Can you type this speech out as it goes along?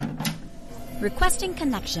Requesting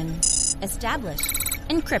connection. Established.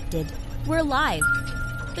 Encrypted. We're live.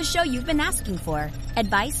 The show you've been asking for.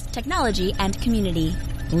 Advice, technology, and community.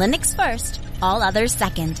 Linux first, all others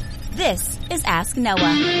second. This is Ask Noah.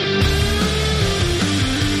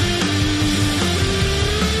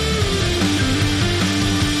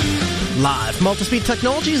 Live from Multispeed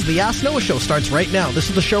Technologies, the Ask Noah Show starts right now. This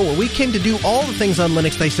is the show where we came to do all the things on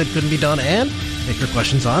Linux they said couldn't be done and take your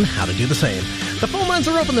questions on how to do the same. The phone lines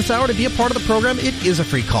are open this hour. To be a part of the program, it is a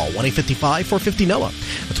free call. 1-855-450-NOAH.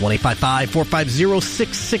 That's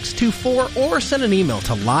 1-855-450-6624 or send an email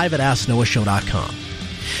to live@asknoahshow.com.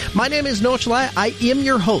 My name is Noah Chalaya. I am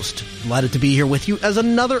your host. Delighted to be here with you as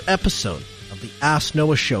another episode of the Ask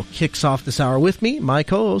Noah Show kicks off this hour with me, my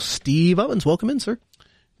co-host, Steve Owens. Welcome in, sir.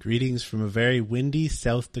 Greetings from a very windy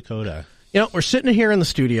South Dakota. You know, we're sitting here in the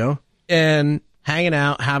studio and hanging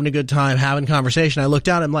out, having a good time, having conversation. I looked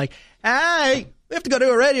down and I'm like, hey, we have to go do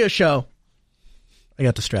a radio show. I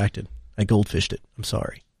got distracted. I goldfished it. I'm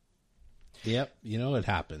sorry. Yep, you know it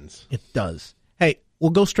happens. It does. Hey, we'll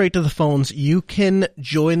go straight to the phones. You can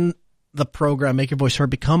join the program, make your voice heard,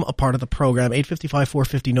 become a part of the program.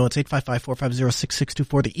 855-450-NOAH. It's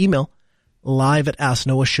 855-450-6624. The email,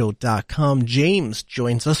 live@asknoahshow.com. James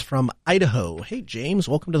joins us from Idaho. Hey, James,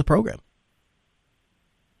 welcome to the program.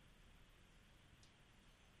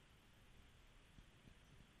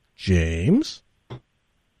 James?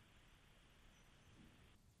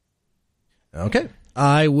 Okay.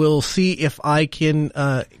 I will see if I can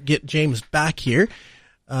get James back here.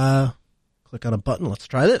 Click on a button. Let's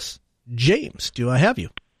try this. James, do I have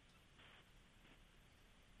you?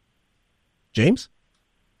 James?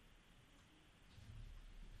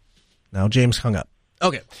 Now James hung up.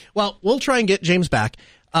 Okay. Well, we'll try and get James back.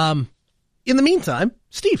 In the meantime,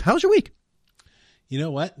 Steve, how's your week? You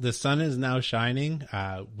know what? The sun is now shining.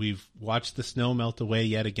 We've watched the snow melt away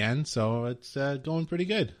yet again, so it's going pretty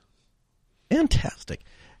good. Fantastic.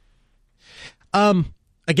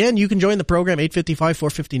 Again, you can join the program,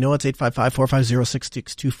 855-450-NOAH. It's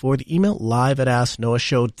 855-450-6624. The email,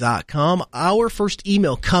 live@asknoahshow.com. Our first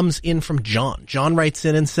email comes in from John. John writes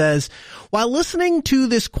in and says, while listening to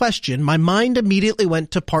this question, my mind immediately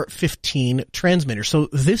went to part 15, transmitter. So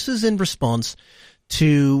this is in response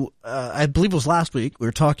to, I believe it was last week, we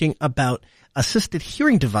were talking about assisted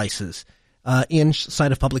hearing devices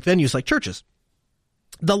inside of public venues like churches.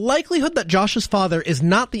 The likelihood that Josh's father is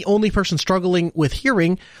not the only person struggling with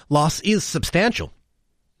hearing loss is substantial.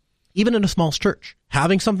 Even in a small church,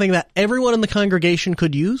 having something that everyone in the congregation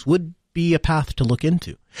could use would be a path to look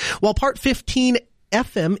into. While Part 15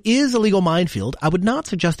 FM is a legal minefield, I would not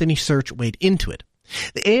suggest any search wade into it.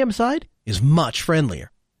 The AM side is much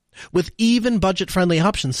friendlier, with even budget-friendly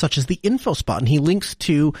options such as the InfoSpot, and he links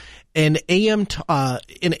to an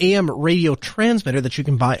AM radio transmitter that you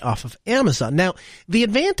can buy off of Amazon. Now, the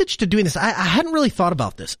advantage to doing this, I hadn't really thought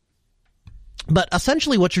about this, but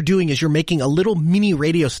essentially what you're doing is you're making a little mini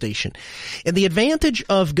radio station. And the advantage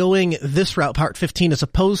of going this route, Part 15, as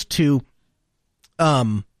opposed to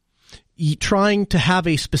trying to have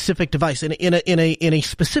a specific device in a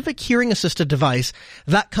specific hearing assisted device,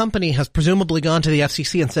 that company has presumably gone to the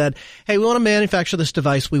FCC and said, hey, we want to manufacture this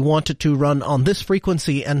device. We want it to run on this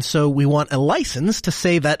frequency. And so we want a license to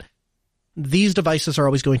say that these devices are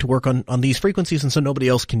always going to work on these frequencies. And so nobody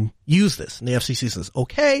else can use this. And the FCC says,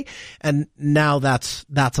 okay. And now that's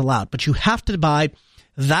allowed, but you have to buy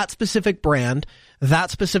that specific brand,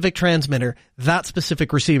 that specific transmitter, that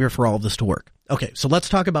specific receiver for all of this to work. Okay, so let's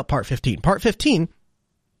talk about Part 15. Part 15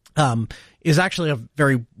 is actually a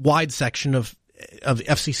very wide section of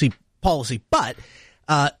FCC policy, but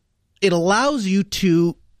it allows you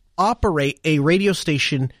to operate a radio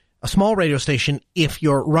station, a small radio station, if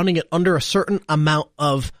you're running it under a certain amount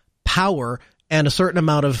of power and a certain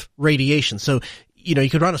amount of radiation. So, you know, you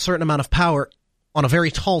could run a certain amount of power on a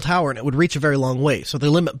very tall tower and it would reach a very long way. So they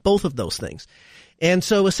limit both of those things. And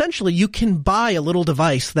so essentially you can buy a little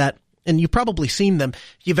device that, and you've probably seen them.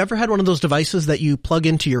 If you've ever had one of those devices that you plug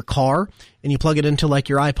into your car and you plug it into like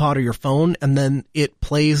your iPod or your phone and then it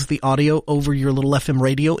plays the audio over your little FM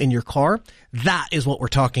radio in your car, that is what we're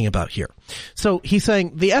talking about here. So he's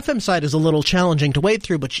saying the FM side is a little challenging to wade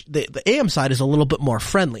through, but the AM side is a little bit more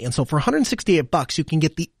friendly. And so for $168, you can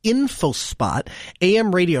get the InfoSpot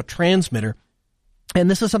AM radio transmitter. And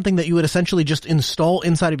this is something that you would essentially just install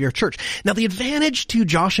inside of your church. Now, the advantage to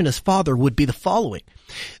Josh and his father would be the following.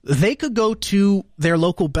 They could go to their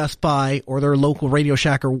local Best Buy or their local Radio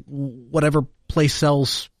Shack or whatever place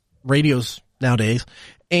sells radios nowadays,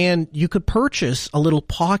 and you could purchase a little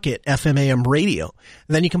pocket FM AM radio.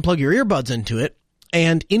 And then you can plug your earbuds into it,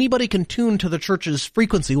 and anybody can tune to the church's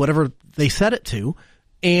frequency, whatever they set it to,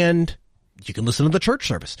 and you can listen to the church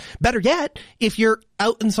service. Better yet, if you're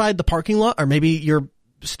out inside the parking lot, or maybe you're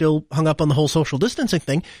still hung up on the whole social distancing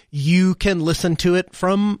thing, you can listen to it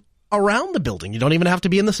from around the building. You don't even have to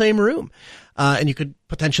be in the same room. And you could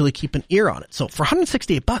potentially keep an ear on it. So for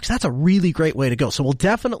 $168, that's a really great way to go. So we'll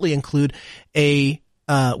definitely include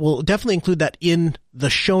that in the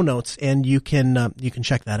show notes, and you can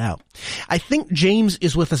check that out. I think James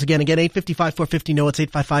is with us again. Again, 855-450-NOAH. It's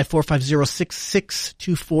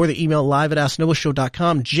 855-450-6624. The email live at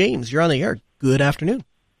AskNoahShow.com. James, you're on the air. Good afternoon.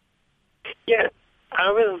 Yeah, I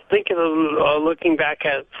was thinking of looking back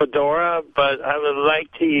at Fedora, but I don't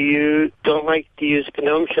like to use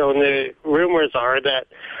GNOME Shell, and the rumors are that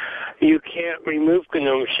you can't remove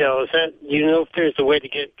GNOME Shell. Do you know if there's a way to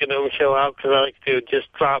get GNOME Shell out? Because I like to just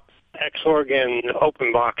drop Xorg and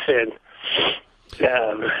OpenBox in.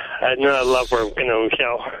 I know I love GNOME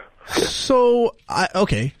Shell. So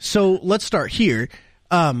let's start here.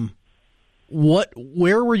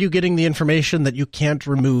 Where were you getting the information that you can't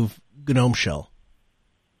remove GNOME Shell?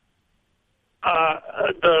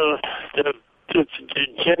 The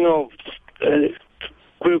general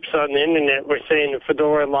groups on the internet were saying that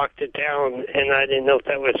Fedora locked it down, and I didn't know if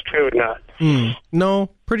that was true or not.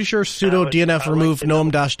 No, pretty sure sudo dnf remove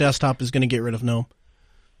gnome-desktop is going to get rid of GNOME.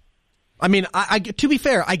 I mean, I to be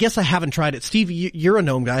fair, I guess I haven't tried it. Steve, you're a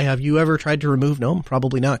GNOME guy. Have you ever tried to remove GNOME?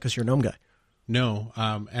 Probably not, because you're a GNOME guy. No,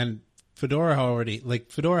 and Fedora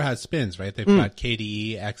Fedora has spins, right? They've got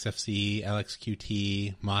KDE, XFC,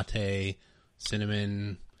 LXQT, Mate,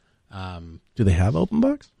 Cinnamon. Do they have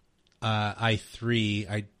OpenBox? i3.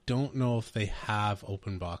 I don't know if they have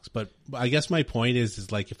OpenBox, but I guess my point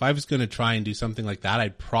is like if I was going to try and do something like that,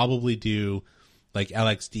 I'd probably do like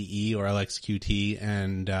LXDE or LXQT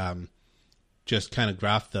and just kind of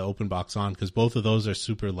graft the OpenBox on, because both of those are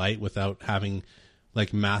super light without having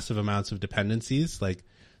like massive amounts of dependencies. Like,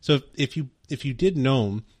 so if you did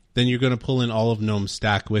GNOME, then you're going to pull in all of GNOME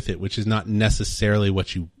stack with it, which is not necessarily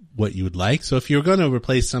what you would like. So if you're going to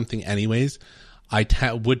replace something anyways, I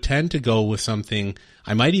would tend to go with something.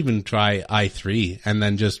 I might even try i3 and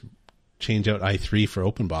then just change out i3 for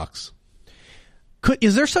OpenBox.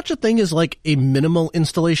 Is there such a thing as like a minimal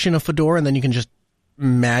installation of Fedora, and then you can just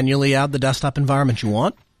manually add the desktop environment you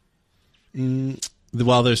want?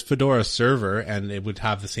 Well, there's Fedora Server, and it would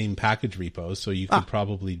have the same package repos, so you could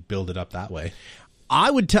probably build it up that way.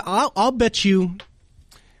 I would bet you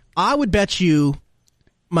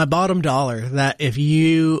my bottom dollar that if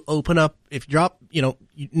you open up,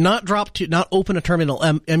 not open a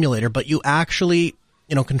terminal emulator, but you actually,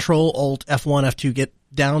 Control Alt F1 F2, get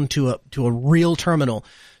down to a real terminal,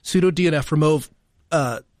 sudo dnf remove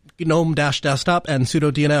gnome-desktop and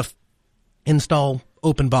sudo dnf install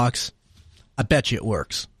OpenBox. I bet you it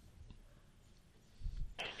works.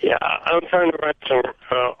 Yeah, I'm trying to write some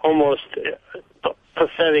almost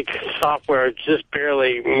pathetic software. Just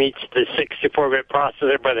barely meets the 64-bit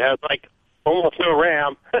processor, but it has like almost no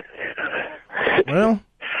RAM. Well,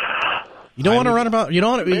 you don't want to run about. You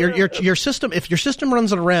don't want your system. If your system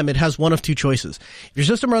runs out of RAM, it has one of two choices. If your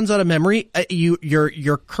system runs out of memory,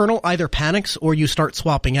 your kernel either panics or you start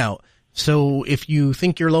swapping out. So if you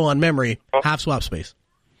think you're low on memory, have swap space.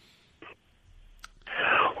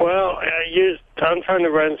 Well, I'm trying to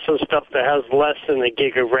run some stuff that has less than a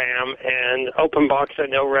gig of RAM, and OpenBox I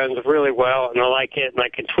know runs really well, and I like it, and I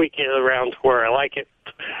can tweak it around to where I like it.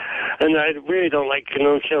 And I really don't like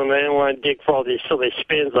GNOME Shell, and I didn't want to dig for all these silly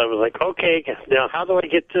spins. I was like, okay, now how do I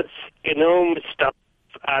get this GNOME stuff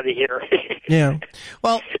out of here? Yeah.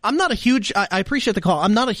 Well, I'm not a huge, I appreciate the call.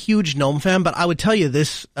 I'm not a huge GNOME fan, but I would tell you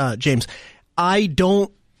this, James, I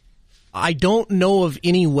don't know of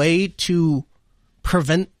any way to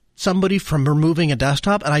prevent somebody from removing a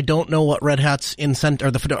desktop, and I don't know what Red Hat's incentive,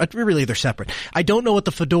 or the Fedora, really they're separate. I don't know what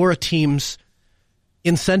the Fedora team's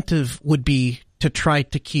incentive would be to try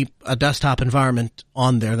to keep a desktop environment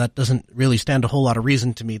on there. That doesn't really stand a whole lot of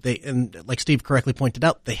reason to me. And like Steve correctly pointed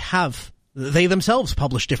out, they themselves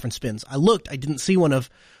publish different spins. I looked, I didn't see one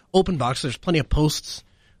of OpenBox. There's plenty of posts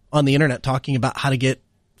on the internet talking about how to get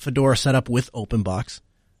Fedora set up with OpenBox.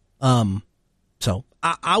 So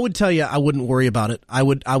I would tell you I wouldn't worry about it. I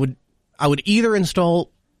would either install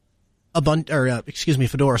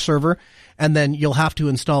Fedora server, and then you'll have to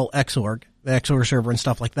install Xorg, the Xorg server and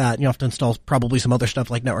stuff like that. And you have to install probably some other stuff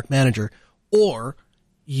like Network Manager, or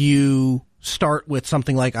you start with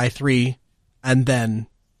something like i3 and then,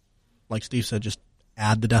 like Steve said, just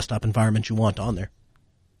add the desktop environment you want on there.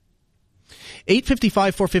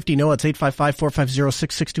 855-450-NOAH. It's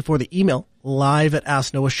 855-450-6624. The email, live at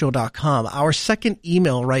AskNoahShow.com. Our second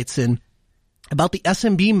email writes in about the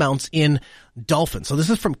SMB mounts in Dolphin. So this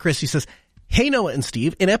is from Chris. He says, Hey, Noah and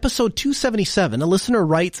Steve. In episode 277, a listener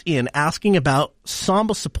writes in asking about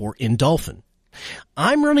Samba support in Dolphin.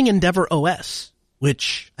 I'm running Endeavour OS,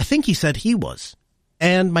 which I think he said he was,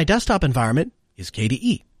 and my desktop environment is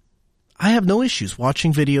KDE. I have no issues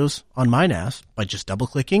watching videos on my NAS by just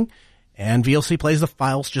double-clicking, and VLC plays the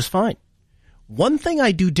files just fine. One thing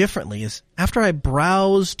I do differently is after I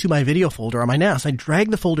browse to my video folder on my NAS, I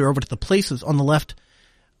drag the folder over to the places on the left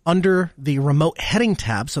under the remote heading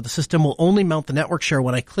tab, so the system will only mount the network share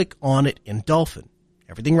when I click on it in Dolphin.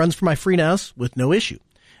 Everything runs from my FreeNAS with no issue.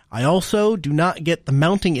 I also do not get the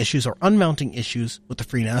mounting issues or unmounting issues with the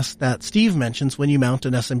FreeNAS that Steve mentions when you mount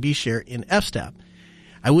an SMB share in FSTAB.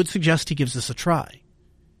 I would suggest he gives this a try.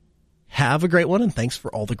 Have a great one, and thanks for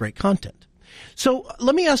all the great content. So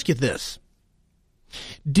let me ask you this.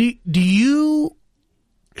 Do you,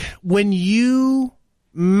 when you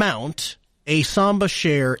mount a Samba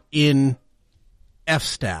share in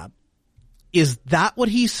FSTAB, is that what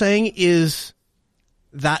he's saying is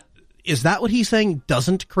that what he's saying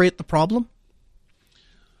doesn't create the problem?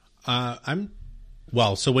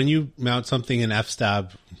 So when you mount something in FSTAB,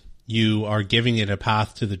 you are giving it a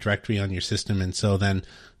path to the directory on your system, and so then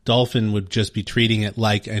Dolphin would just be treating it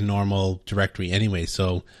like a normal directory anyway.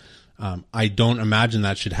 So I don't imagine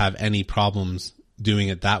that should have any problems doing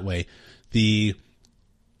it that way.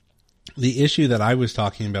 The issue that I was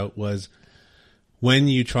talking about was when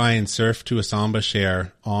you try and surf to a Samba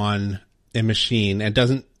share on a machine,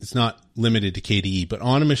 it's not limited to KDE, but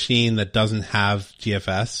on a machine that doesn't have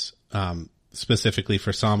GFS, specifically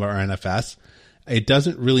for Samba or NFS, it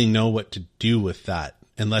doesn't really know what to do with that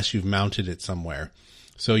unless you've mounted it somewhere.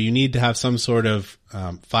 So you need to have some sort of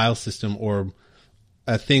file system or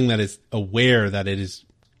a thing that is aware that it is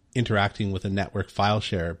interacting with a network file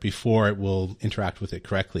share before it will interact with it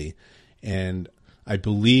correctly. And I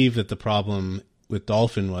believe that the problem with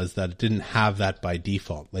Dolphin was that it didn't have that by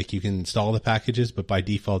default. Like, you can install the packages, but by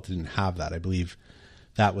default it didn't have that. I believe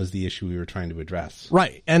that was the issue we were trying to address.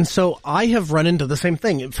 Right. And so I have run into the same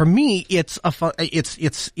thing. For me, it's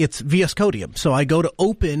VS Codium. So I go to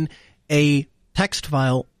open a text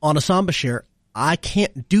file on a Samba share. I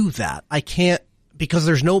can't do that. I can't, because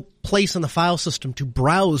there's no place in the file system to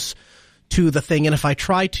browse to the thing. And if I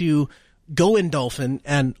try to go in Dolphin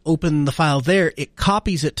and open the file there, it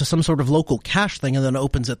copies it to some sort of local cache thing and then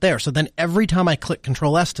opens it there. So then every time I click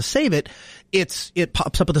Control S to save it, it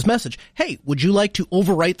pops up with this message. Hey, would you like to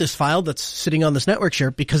overwrite this file that's sitting on this network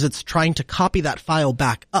share, because it's trying to copy that file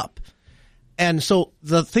back up. And so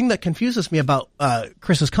the thing that confuses me about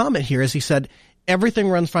Chris's comment here is he said everything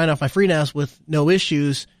runs fine off my FreeNAS with no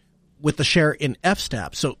issues with the share in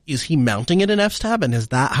FSTAB. So is he mounting it in FSTAB, and is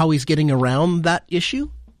that how he's getting around that issue?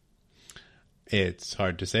 It's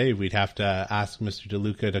hard to say. We'd have to ask Mr.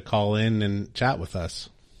 DeLuca to call in and chat with us.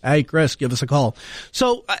 Hey, Chris, give us a call.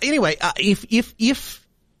 So anyway, if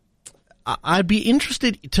I'd be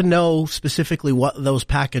interested to know specifically what those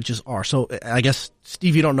packages are. So I guess,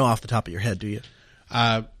 Steve, you don't know off the top of your head, do you?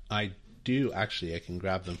 I do, actually. I can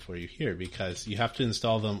grab them for you here, because you have to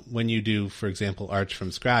install them when you do, for example, Arch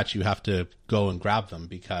from scratch. You have to go and grab them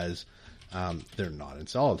because they're not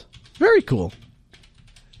installed. Very cool.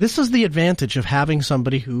 This is the advantage of having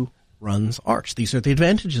somebody who runs Arch. These are the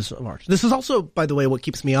advantages of Arch. This is also, by the way, what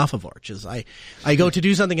keeps me off of Arch is I go to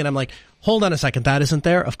do something and I'm like, hold on a second, that isn't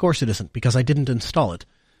there? Of course it isn't, because I didn't install it.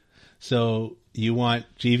 So you want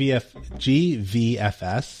GVFS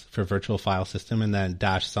for virtual file system, and then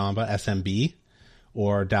 -Samba SMB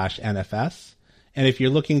or -NFS. And if you're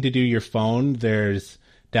looking to do your phone, there's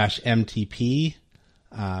 -MTP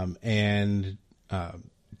and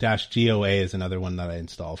 -GOA is another one that I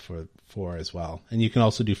install for as well. And you can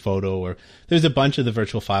also do photo, or there's a bunch of the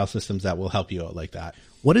virtual file systems that will help you out like that.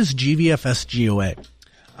 What is GVFS GOA?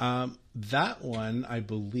 That one, I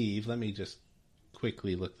believe, let me just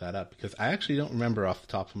quickly look that up, because I actually don't remember off the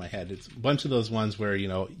top of my head. It's a bunch of those ones where,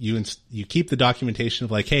 you keep the documentation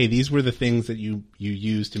of like, hey, these were the things that you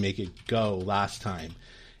used to make it go last time.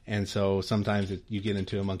 And so sometimes you get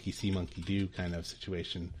into a monkey see, monkey do kind of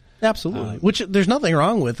situation. Absolutely. Which there's nothing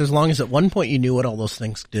wrong with, as long as at one point you knew what all those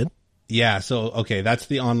things did. Yeah. So, okay. That's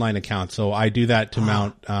the online account. So I do that to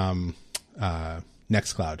mount,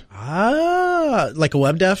 Nextcloud. Like a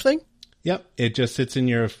web dev thing? Yep. It just sits in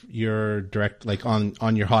your direct, like on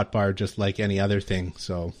your hotbar, just like any other thing.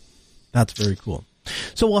 So that's very cool.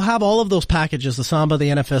 So we'll have all of those packages, the Samba, the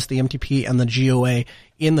NFS, the MTP, and the GOA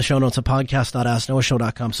in the show notes at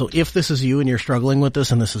podcast.asknoahshow.com. So if this is you and you're struggling with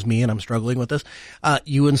this, and this is me and I'm struggling with this,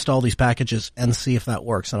 you install these packages and see if that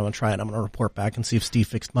works. And I'm going to try it. I'm going to report back and see if Steve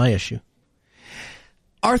fixed my issue.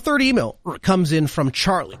 Our third email comes in from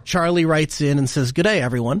Charlie. Charlie writes in and says, "Good day,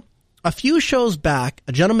 everyone. a few shows back,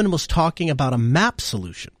 a gentleman was talking about a map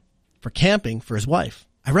solution for camping for his wife.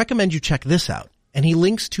 I recommend you check this out. And he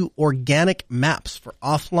links to Organic Maps for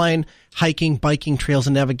offline hiking, biking, trails,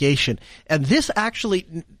 and navigation. And this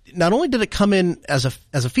actually, not only did it come in as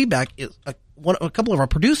a feedback, a couple of our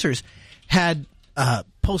producers had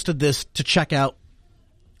posted this to check out.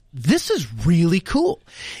 This is really cool.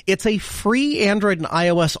 It's a free Android and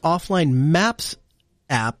iOS offline maps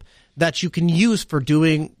app that you can use for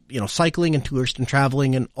doing, cycling and tourist and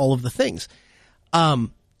traveling and all of the things.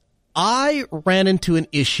 I ran into an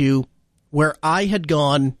issue where I had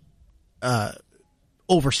gone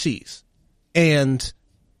overseas, and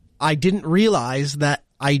I didn't realize that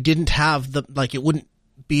I didn't have it wouldn't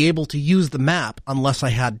be able to use the map unless I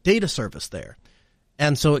had data service there.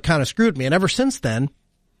 And so it kind of screwed me. And ever since then,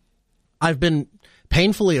 I've been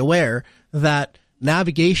painfully aware that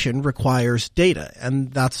navigation requires data, and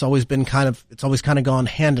that's always been it's always kind of gone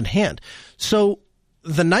hand in hand. So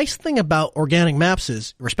the nice thing about Organic Maps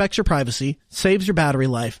is it respects your privacy, saves your battery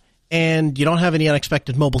life, and you don't have any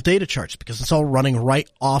unexpected mobile data charges because it's all running right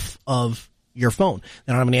off of your phone.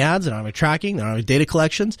 They don't have any ads, they don't have any tracking, they don't have any data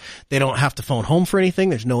collections, they don't have to phone home for anything,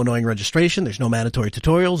 there's no annoying registration, there's no mandatory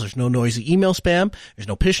tutorials, there's no noisy email spam, there's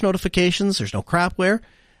no push notifications, there's no crapware.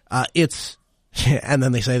 And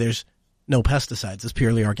then they say there's no pesticides, it's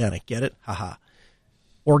purely organic. Get it? Haha.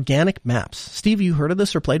 Organic Maps. Steve, you heard of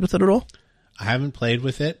this or played with it at all? I haven't played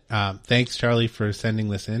with it. Thanks, Charlie, for sending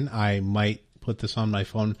this in. I might put this on my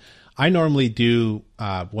phone. I normally do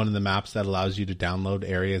one of the maps that allows you to download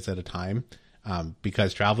areas at a time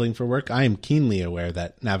because traveling for work, I am keenly aware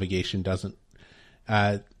that navigation doesn't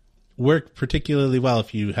work particularly well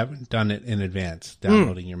if you haven't done it in advance,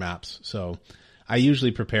 downloading your maps. So I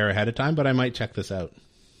usually prepare ahead of time, but I might check this out.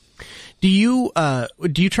 Do you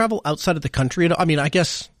travel outside of the country at all? I mean, I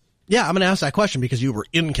guess, yeah, I'm going to ask that question because you were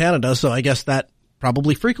in Canada, so I guess that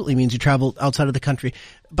probably frequently means you travel outside of the country.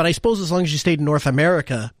 But I suppose as long as you stayed in North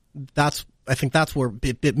America, I think that's where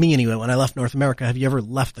it bit me anyway when I left North America. Have you ever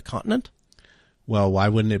left the continent? Well, why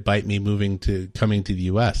wouldn't it bite me coming to the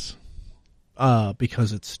U.S.?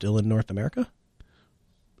 Because it's still in North America?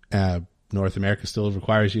 North America still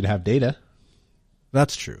requires you to have data.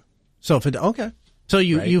 That's true. So okay. So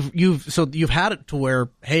you've had it to where,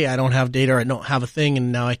 hey, I don't have data, or I don't have a thing,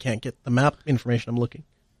 and now I can't get the map information I'm looking.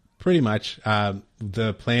 Pretty much.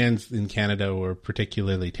 The plans in Canada were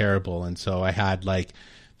particularly terrible, and so I had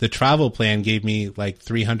the travel plan gave me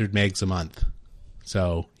 300 megs a month.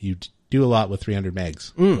 So you do a lot with 300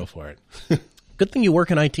 megs. Go for it. Good thing you work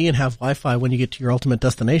in IT and have Wi-Fi when you get to your ultimate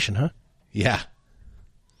destination, huh? Yeah.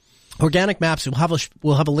 Organic Maps,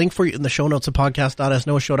 we'll have a link for you in the show notes at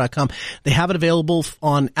podcast.snoashow.com. They have it available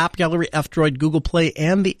on App Gallery, F-Droid, Google Play,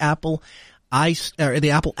 and the Apple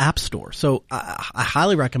App Store. So I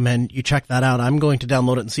highly recommend you check that out. I'm going to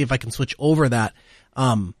download it and see if I can switch over that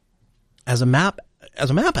as a map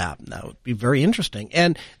app. That would be very interesting.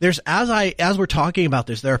 And there's as we're talking about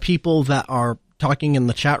this, there are people that are talking in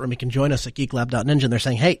the chat room. You can join us at geeklab.ninja, and they're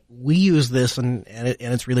saying, "Hey, we use this and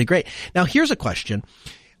it's really great." Now, here's a question.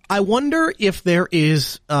 I wonder if there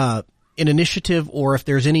is an initiative or if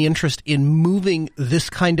there's any interest in moving this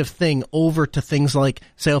kind of thing over to things like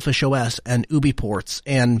Sailfish OS and UbiPorts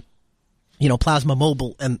and, Plasma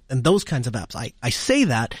Mobile and those kinds of apps. I say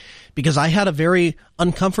that because I had a very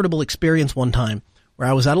uncomfortable experience one time where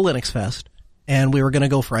I was at a Linux Fest and we were going to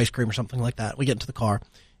go for ice cream or something like that. We get into the car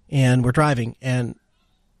and we're driving and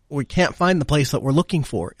we can't find the place that we're looking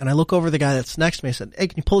for. And I look over the guy that's next to me and said, "Hey,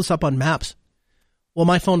 can you pull this up on Maps?" Well,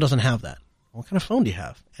 my phone doesn't have that. What kind of phone do you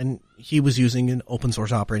have? And he was using an open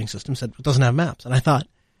source operating system, said it doesn't have maps. And I thought,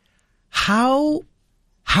 how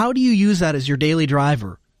do you use that as your daily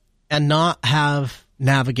driver and not have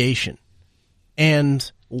navigation? And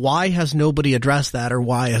why has nobody addressed that, or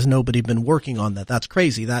why has nobody been working on that? That's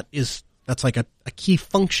crazy. That's like a key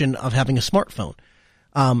function of having a smartphone.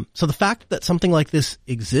 So the fact that something like this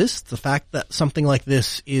exists, the fact that something like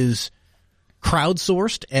this is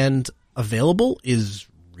crowdsourced and available is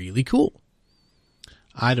really cool.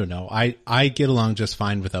 I don't know. I get along just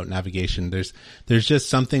fine without navigation. There's just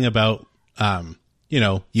something about,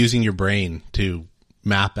 using your brain to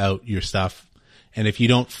map out your stuff. And if you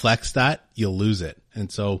don't flex that, you'll lose it.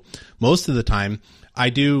 And so most of the time I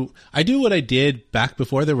do what I did back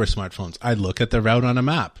before there were smartphones. I look at the route on a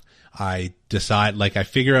map. I decide, I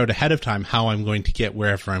figure out ahead of time how I'm going to get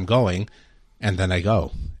wherever I'm going. And then I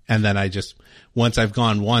go. And then once I've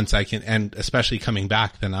gone once, I can, and especially coming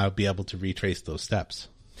back, then I'll be able to retrace those steps.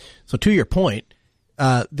 So to your point,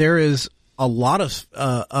 there is a lot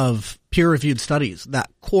of peer-reviewed studies that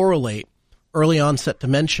correlate early onset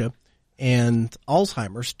dementia and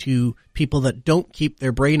Alzheimer's to people that don't keep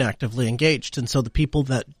their brain actively engaged. And so the people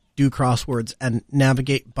that do crosswords and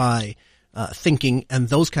navigate by thinking and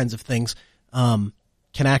those kinds of things can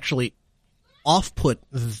actually off-put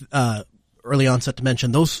early onset dementia,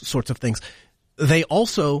 those sorts of things. There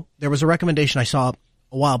was a recommendation I saw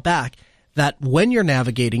a while back that when you're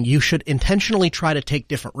navigating, you should intentionally try to take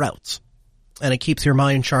different routes. And it keeps your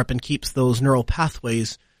mind sharp and keeps those neural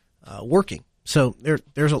pathways working. So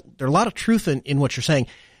there's a lot of truth in what you're saying.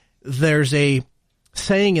 There's a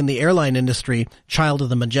saying in the airline industry, child of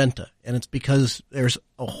the magenta. And it's because there's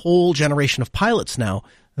a whole generation of pilots now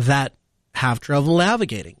that have trouble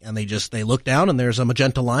navigating, and they look down and there's a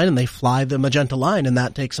magenta line and they fly the magenta line, and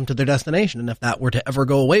that takes them to their destination. And if that were to ever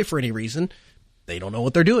go away for any reason, they don't know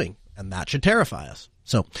what they're doing, and that should terrify us.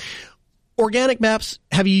 So organic maps,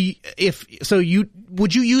 would you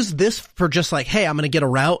use this for just like, hey, I'm going to get a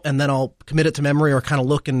route and then I'll commit it to memory or kind of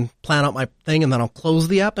look and plan out my thing and then I'll close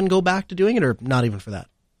the app and go back to doing it, or not even for that?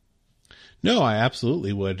 No, I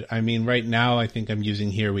absolutely would. I mean, right now I think I'm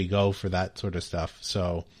using Here We Go for that sort of stuff.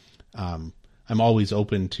 So I'm always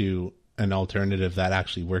open to an alternative that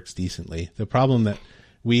actually works decently. The problem that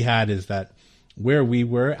we had is that where we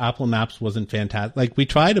were, Apple Maps wasn't fantastic. Like, we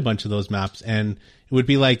tried a bunch of those maps and it would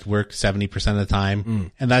be like work 70% of the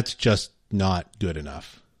time. And that's just not good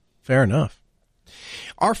enough. Fair enough.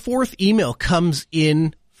 Our fourth email comes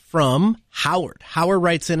in from Howard. Howard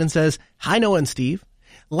writes in and says, "Hi, Noah and Steve.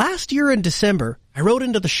 Last year in December, I wrote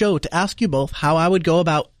into the show to ask you both how I would go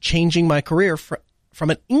about changing my career from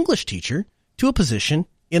an English teacher to a position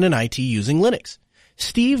in an IT using Linux.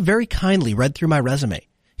 Steve very kindly read through my resume.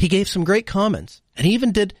 He gave some great comments, and he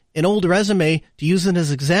even did an old resume to use it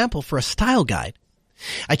as example for a style guide.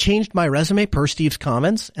 I changed my resume per Steve's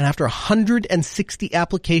comments, and after 160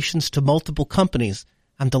 applications to multiple companies,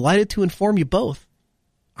 I'm delighted to inform you both.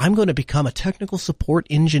 I'm going to become a technical support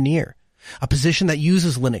engineer, a position that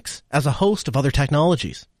uses Linux as a host of other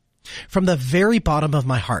technologies. From the very bottom of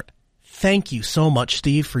my heart, thank you so much,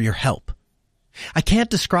 Steve, for your help. I can't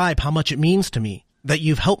describe how much it means to me that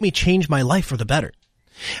you've helped me change my life for the better.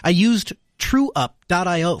 I used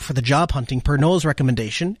TrueUp.io for the job hunting per Noah's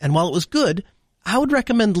recommendation, and while it was good, I would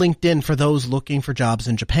recommend LinkedIn for those looking for jobs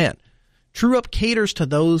in Japan. TrueUp caters to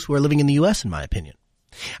those who are living in the U.S., in my opinion.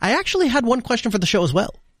 I actually had one question for the show as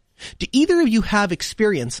well. Do either of you have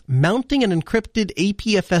experience mounting an encrypted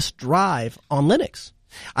APFS drive on Linux?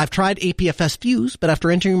 I've tried APFS Fuse, but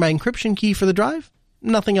after entering my encryption key for the drive,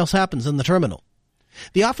 nothing else happens in the terminal.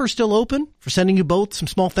 The offer is still open for sending you both some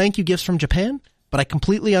small thank you gifts from Japan, but I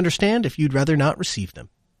completely understand if you'd rather not receive them.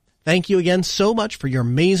 Thank you again so much for your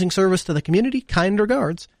amazing service to the community. Kind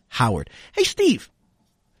regards, Howard." Hey, Steve.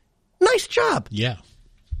 Nice job. Yeah.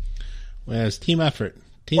 Well, it's team effort.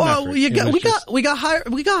 We got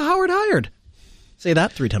Howard hired. Say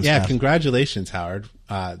that 3 times. Yeah, fast. Congratulations, Howard.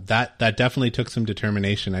 That definitely took some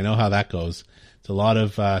determination. I know how that goes. It's a lot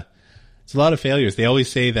of failures. They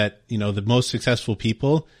always say that, the most successful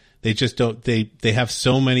people, they just don't, they have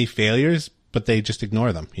so many failures, but they just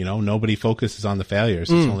ignore them. Nobody focuses on the failures.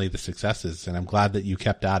 It's only the successes. And I'm glad that you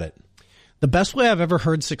kept at it. The best way I've ever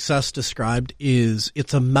heard success described is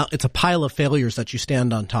it's a pile of failures that you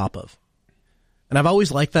stand on top of. And I've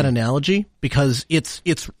always liked that analogy because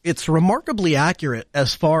it's remarkably accurate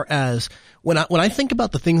as far as when I think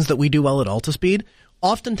about the things that we do well at Altispeed,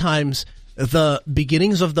 oftentimes the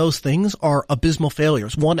beginnings of those things are abysmal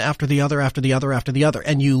failures, one after the other, after the other, after the other.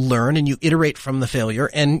 And you learn and you iterate from the failure,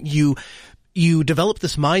 and you develop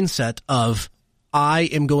this mindset of, I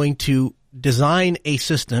am going to design a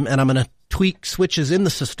system and I'm going to tweak switches in the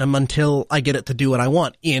system until I get it to do what I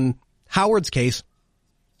want. In Howard's case,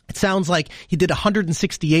 it sounds like he did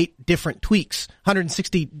 160 different tweaks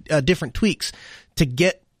to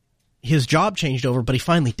get his job changed over, but he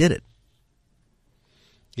finally did it.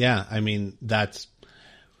 Yeah, I mean, that's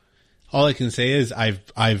all I can say is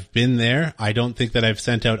I've been there. I don't think that I've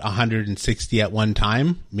sent out 160 at one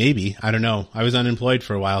time. Maybe. I don't know. I was unemployed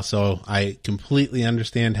for a while, so I completely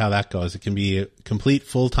understand how that goes. It can be a complete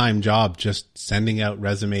full-time job just sending out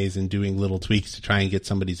resumes and doing little tweaks to try and get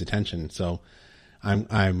somebody's attention. So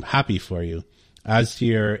I'm happy for you. As to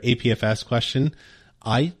your APFS question,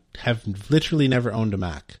 I have literally never owned a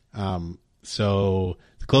Mac. So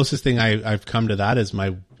the closest thing I've come to that is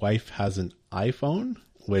my wife has an iPhone,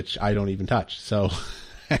 which I don't even touch. So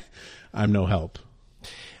I'm no help.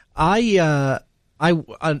 Our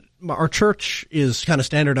church is kind of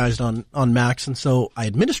standardized on Macs, and so I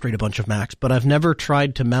administrate a bunch of Macs, but I've never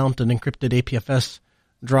tried to mount an encrypted APFS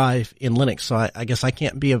drive in Linux. So I guess I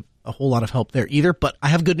can't be a whole lot of help there either, but I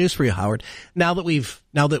have good news for you, Howard. Now that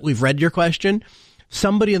we've read your question,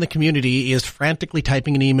 somebody in the community is frantically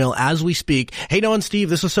typing an email as we speak. Hey, Noah and Steve,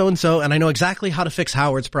 this is so-and-so, and I know exactly how to fix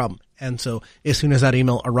Howard's problem. And so as soon as that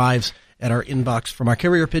email arrives at our inbox from our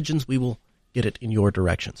carrier pigeons, we will get it in your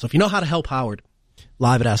direction. So if you know how to help Howard,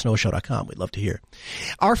 live@asknoahshow.com. We'd love to hear.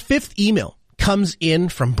 Our fifth email comes in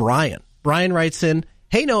from Brian. Brian writes in,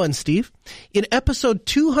 hey, Noah and Steve. In episode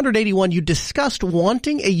 281, you discussed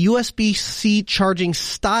wanting a USB-C charging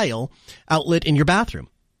style outlet in your bathroom.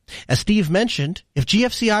 As Steve mentioned, if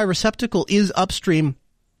GFCI receptacle is upstream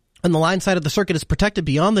and the line side of the circuit is protected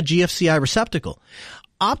beyond the GFCI receptacle,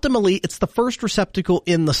 optimally, it's the first receptacle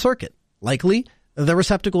in the circuit. Likely, the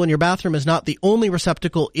receptacle in your bathroom is not the only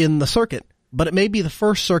receptacle in the circuit, but it may be the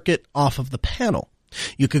first circuit off of the panel.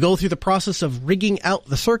 You could go through the process of rigging out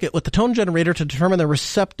the circuit with the tone generator to determine the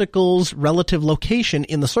receptacle's relative location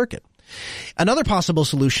in the circuit. Another possible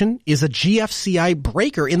solution is a GFCI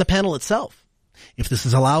breaker in the panel itself. If this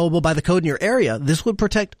is allowable by the code in your area, this would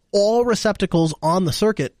protect all receptacles on the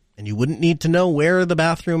circuit, and you wouldn't need to know where the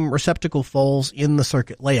bathroom receptacle falls in the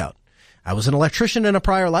circuit layout. I was an electrician in a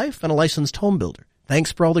prior life and a licensed home builder.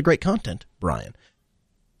 Thanks for all the great content, Brian.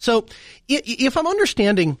 So, if I'm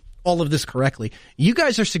understanding all of this correctly, you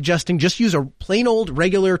guys are suggesting just use a plain old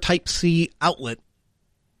regular Type-C outlet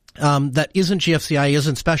that isn't GFCI,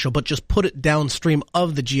 isn't special, but just put it downstream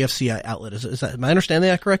of the GFCI outlet. Is that, am I understanding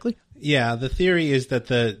that correctly? Yeah, the theory is that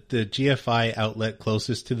the GFI outlet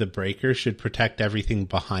closest to the breaker should protect everything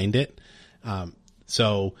behind it.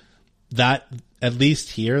 So that, at least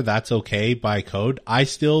here, that's okay by code. I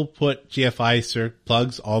still put GFI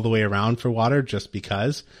plugs all the way around for water just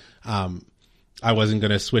because I wasn't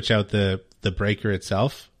going to switch out the breaker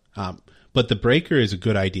itself. But the breaker is a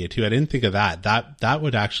good idea too. I didn't think of that. That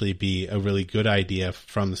would actually be a really good idea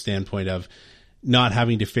from the standpoint of not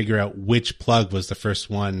having to figure out which plug was the first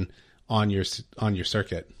one on your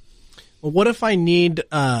circuit. Well, what if I need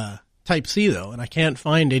Type-C though, and I can't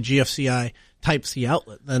find a GFCI Type-C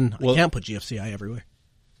outlet? Then I can't put GFCI everywhere.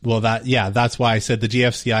 Well, that's why I said the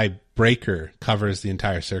GFCI breaker covers the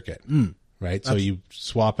entire circuit, right? So you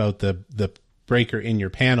swap out the breaker in your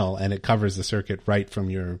panel, and it covers the circuit right from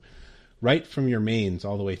your mains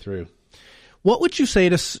all the way through. What would you say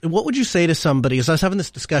to somebody? As I was having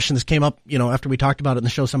this discussion, this came up, after we talked about it in the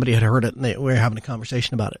show, somebody had heard it and we were having a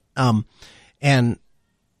conversation about it. And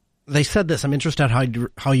they said this, I'm interested in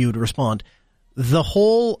how you would respond. The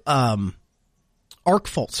whole, arc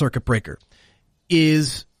fault circuit breaker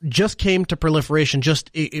just came to proliferation.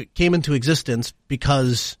 It came into existence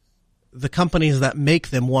because the companies that make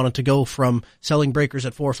them wanted to go from selling breakers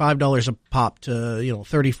at $4 or $5 a pop to, $30,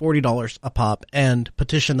 $40 a pop, and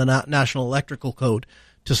petition the National Electrical Code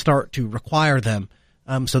to start to require them,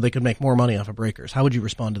 so they could make more money off of breakers. How would you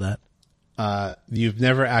respond to that? You've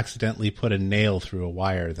never accidentally put a nail through a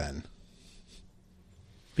wire then.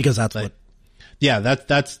 Because that's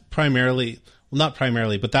that's primarily, well, not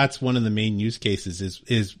primarily, but that's one of the main use cases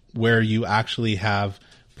is where you actually have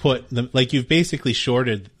you've basically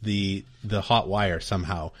shorted the hot wire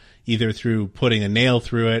somehow, either through putting a nail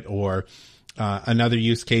through it, or another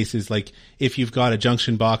use case is like if you've got a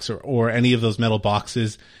junction box or any of those metal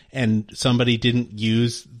boxes and somebody didn't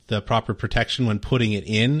use the proper protection when putting it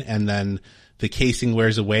in, and then the casing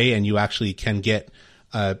wears away, and you actually can get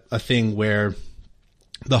a thing where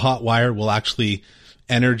the hot wire will actually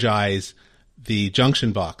energize the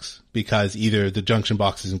junction box because either the junction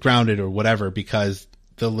box isn't grounded or whatever, because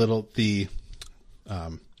the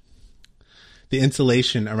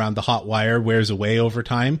insulation around the hot wire wears away over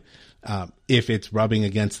time if it's rubbing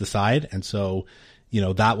against the side, and so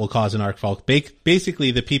that will cause an arc fault.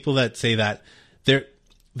 Basically, the people that say that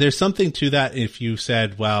there's something to that. If you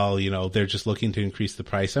said, well, they're just looking to increase the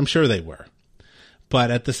price, I'm sure they were,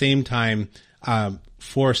 but at the same time,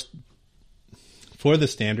 for the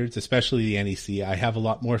standards, especially the NEC, I have a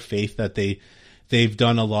lot more faith that they've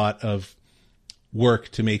done a lot of work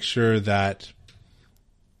to make sure that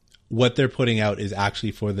what they're putting out is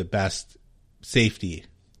actually for the best safety,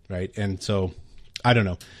 right? And so, I don't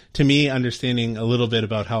know. To me, understanding a little bit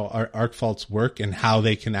about how arc faults work and how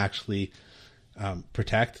they can actually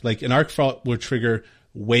protect, like an arc fault would trigger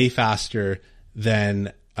way faster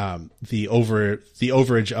than the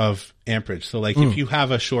overage of amperage. So, like if you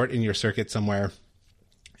have a short in your circuit somewhere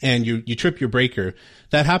and you trip your breaker,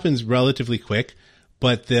 that happens relatively quick.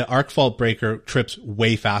 But the arc fault breaker trips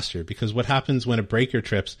way faster, because what happens when a breaker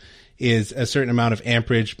trips is a certain amount of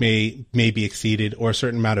amperage may be exceeded, or a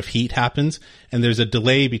certain amount of heat happens. And there's a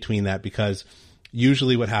delay between that, because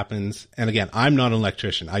usually what happens, and again, I'm not an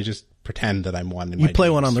electrician. I just pretend that I'm one. You play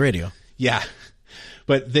one on the radio. Yeah.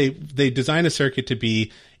 But they design a circuit to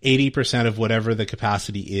be 80% of whatever the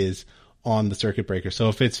capacity is on the circuit breaker. So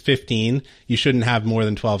if it's 15, you shouldn't have more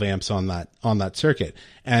than 12 amps on that circuit.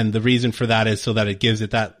 And the reason for that is so that it gives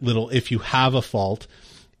it that little, if you have a fault,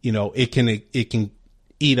 it can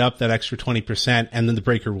eat up that extra 20% and then the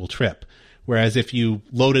breaker will trip. Whereas if you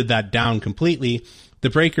loaded that down completely, the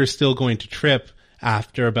breaker is still going to trip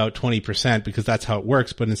after about 20% because that's how it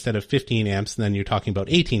works. But instead of 15 amps, then you're talking about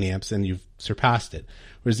 18 amps and you've surpassed it.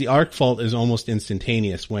 Whereas the arc fault is almost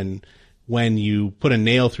instantaneous. When you put a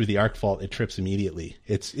nail through the arc fault, it trips immediately.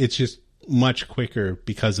 It's just much quicker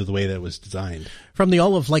because of the way that it was designed. From the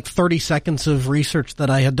all of 30 seconds of research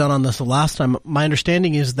that I had done on this the last time, my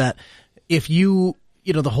understanding is that if the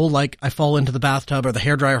whole I fall into the bathtub or the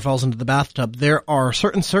hairdryer falls into the bathtub, there are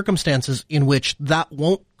certain circumstances in which that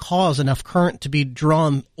won't cause enough current to be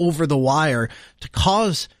drawn over the wire to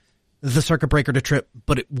cause the circuit breaker to trip,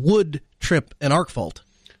 but it would trip an arc fault.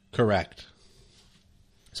 Correct.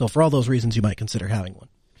 So for all those reasons, you might consider having one.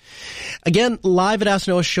 Again, live at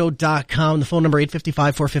AskNoahShow.com. The phone number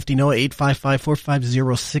 855-450-NOAH,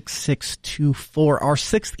 855-450-6624. Our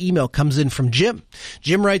sixth email comes in from Jim.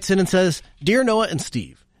 Jim writes in and says, Dear Noah and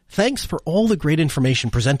Steve, thanks for all the great information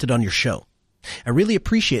presented on your show. I really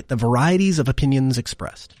appreciate the varieties of opinions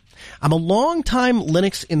expressed. I'm a long-time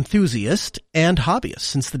Linux enthusiast and hobbyist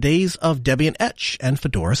since the days of Debian Etch and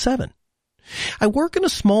Fedora 7. I work in a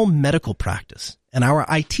small medical practice, and our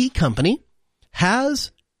IT company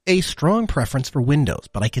has a strong preference for Windows,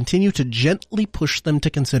 but I continue to gently push them to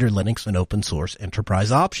consider Linux and open source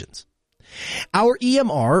enterprise options. Our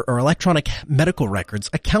EMR, or electronic medical records,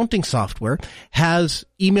 accounting software has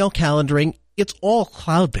email calendaring. It's all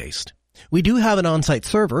cloud-based. We do have an on-site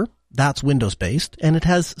server that's Windows-based, and it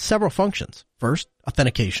has several functions. First,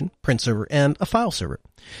 authentication, print server, and a file server.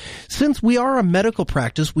 Since we are a medical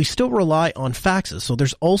practice, we still rely on faxes, so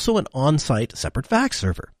there's also an on-site separate fax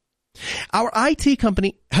server. Our IT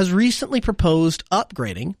company has recently proposed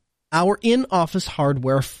upgrading our in-office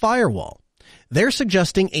hardware firewall. They're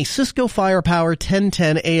suggesting a Cisco Firepower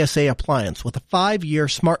 1010 ASA appliance with a 5-year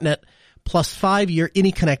SmartNet plus 5-year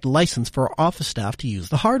AnyConnect license for our office staff to use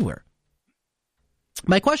the hardware.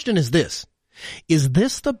 My question is this. Is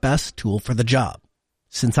this the best tool for the job?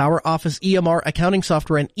 Since our office EMR, accounting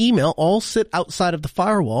software, and email all sit outside of the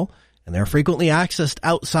firewall, and they're frequently accessed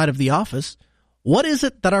outside of the office, what is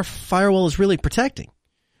it that our firewall is really protecting?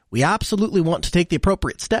 We absolutely want to take the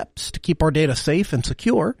appropriate steps to keep our data safe and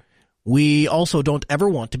secure. We also don't ever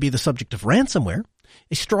want to be the subject of ransomware.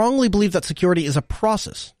 I strongly believe that security is a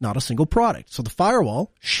process, not a single product, so the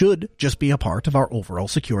firewall should just be a part of our overall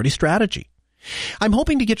security strategy. I'm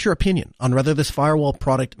hoping to get your opinion on whether this firewall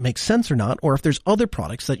product makes sense or not, or if there's other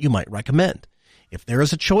products that you might recommend. If there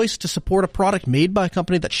is a choice to support a product made by a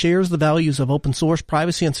company that shares the values of open source,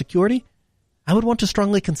 privacy, and security, I would want to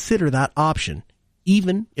strongly consider that option,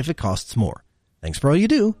 even if it costs more. Thanks for all you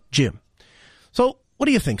do, Jim. So, what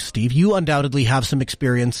do you think, Steve? You undoubtedly have some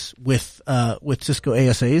experience with Cisco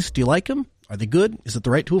ASAs. Do you like them? Are they good? Is it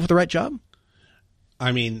the right tool for the right job?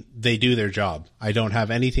 I mean, they do their job. I don't have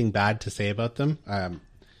anything bad to say about them.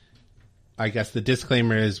 I guess the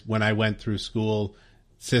disclaimer is when I went through school,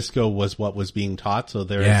 Cisco was what was being taught, so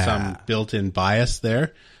there is some built-in bias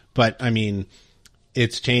there. But, I mean,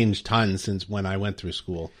 it's changed tons since when I went through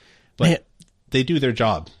school. But they do their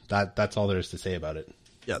job. That's all there is to say about it.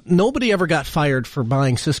 Yeah, nobody ever got fired for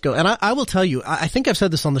buying Cisco. And I will tell you, I think I've said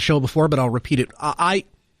this on the show before, but I'll repeat it.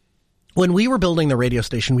 When we were building the radio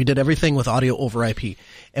station, we did everything with audio over IP,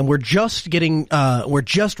 and we're just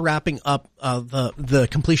wrapping up the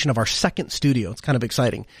completion of our second studio. It's kind of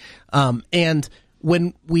exciting. And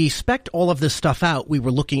when we spec'd all of this stuff out, we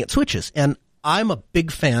were looking at switches, and I'm a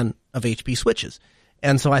big fan of HP switches.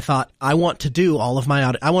 And so I thought, I want to do I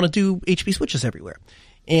want to do HP switches everywhere.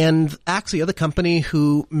 And Axia, the company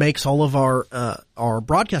who makes all of our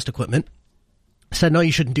broadcast equipment, said, no,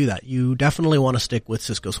 you shouldn't do that. You definitely want to stick with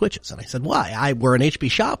Cisco switches. And I said, why? We're an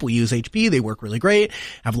HP shop. We use HP. They work really great. I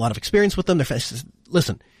have a lot of experience with them. They're fast.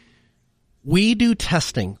 Listen, we do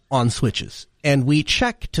testing on switches, and we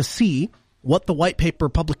check to see what the white paper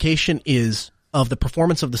publication is of the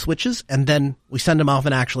performance of the switches, and then we send them off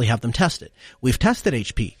and actually have them tested. We've tested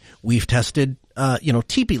HP. We've tested,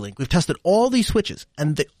 TP-Link. We've tested all these switches,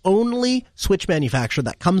 and the only switch manufacturer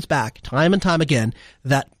that comes back time and time again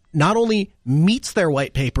that not only meets their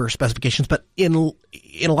white paper specifications, but in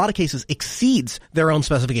a lot of cases exceeds their own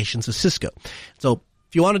specifications is Cisco. So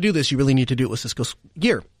if you want to do this, you really need to do it with Cisco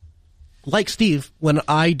gear. Like Steve, when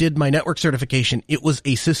I did my network certification, it was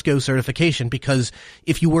a Cisco certification because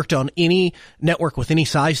if you worked on any network with any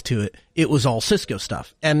size to it, it was all Cisco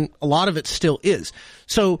stuff. And a lot of it still is.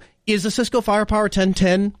 So is the Cisco Firepower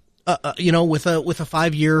 1010, with a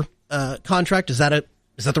 5-year contract, is that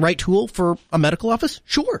the right tool for a medical office?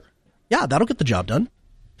 Sure. Yeah, that'll get the job done.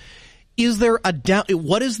 Is there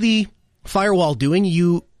what is the firewall doing?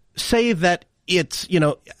 You say that it's,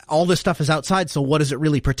 all this stuff is outside, so what is it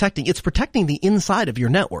really protecting? It's protecting the inside of your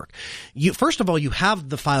network. First of all, you have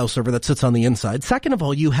the file server that sits on the inside. Second of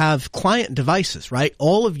all, you have client devices, right?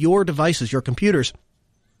 All of your devices, your computers,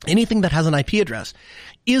 anything that has an IP address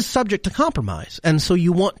is subject to compromise. And so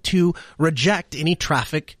you want to reject any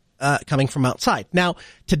traffic coming from outside. Now,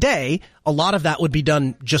 today, a lot of that would be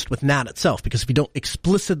done just with NAT itself, because if you don't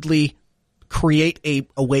explicitly create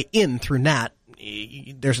a way in through NAT,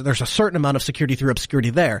 there's a certain amount of security through obscurity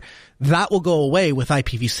there. That will go away with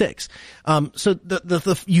IPv6. So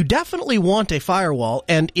you definitely want a firewall,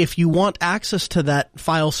 and if you want access to that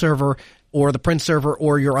file server or the print server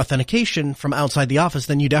or your authentication from outside the office,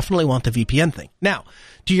 then you definitely want the VPN thing. Now,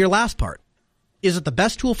 to your last part, is it the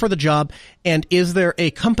best tool for the job, and is there a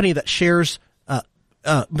company that shares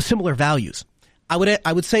similar values? I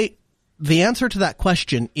would say the answer to that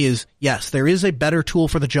question is yes, there is a better tool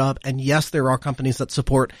for the job, and yes, there are companies that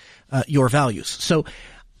support your values. So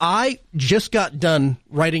I just got done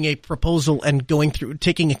writing a proposal and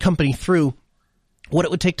taking a company through what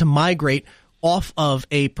it would take to migrate off of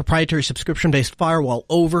a proprietary subscription-based firewall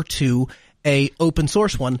over to a open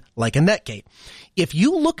source one like a Netgate. If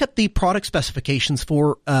you look at the product specifications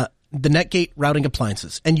for the Netgate routing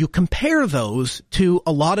appliances, and you compare those to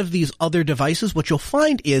a lot of these other devices, what you'll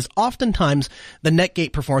find is oftentimes the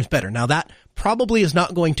Netgate performs better. Now, that probably is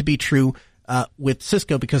not going to be true with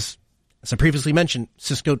Cisco because, as I previously mentioned,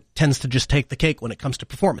 Cisco tends to just take the cake when it comes to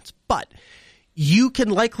performance. But you can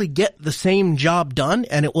likely get the same job done,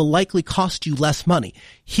 and it will likely cost you less money.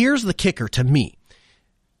 Here's the kicker to me.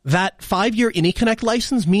 That 5-year AnyConnect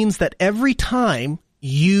license means that every time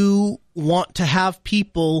you want to have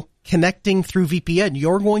people connecting through VPN,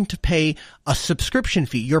 you're going to pay a subscription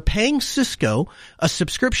fee. You're paying Cisco a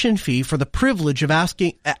subscription fee for the privilege of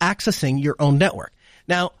accessing your own network.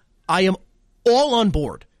 Now, I am all on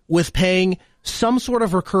board with paying some sort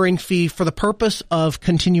of recurring fee for the purpose of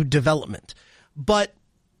continued development. But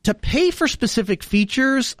to pay for specific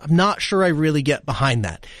features, I'm not sure I really get behind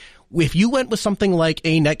that. If you went with something like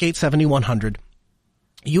a Netgate 7100,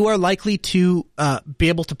 you are likely to be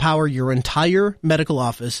able to power your entire medical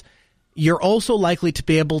office. You're also likely to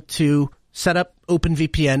be able to set up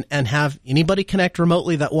OpenVPN and have anybody connect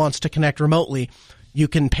remotely that wants to connect remotely. You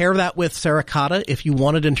can pair that with Suricata if you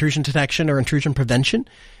wanted intrusion detection or intrusion prevention,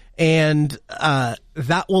 and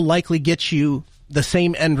that will likely get you the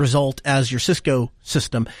same end result as your Cisco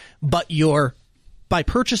system. But by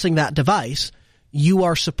purchasing that device, you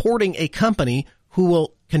are supporting a company who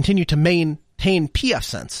will continue to maintain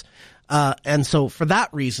pfSense. And so for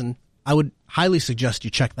that reason, I would highly suggest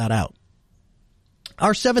you check that out.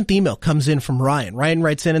 Our 7th email comes in from Ryan. Ryan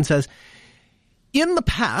writes in and says, in the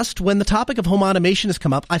past, when the topic of home automation has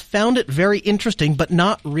come up, I found it very interesting, but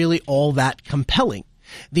not really all that compelling.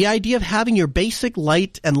 The idea of having your basic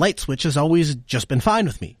light and light switch has always just been fine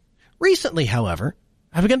with me. Recently, however,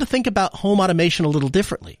 I've begun to think about home automation a little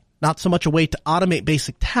differently. Not so much a way to automate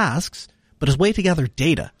basic tasks, but as a way to gather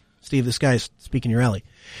data. Steve, this guy's speaking your alley.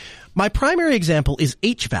 My primary example is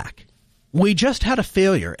HVAC. We just had a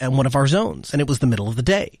failure at one of our zones, and it was the middle of the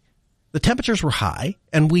day. The temperatures were high,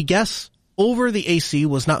 and we guess over the AC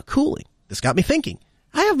was not cooling. This got me thinking.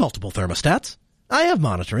 I have multiple thermostats. I have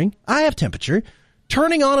monitoring. I have temperature.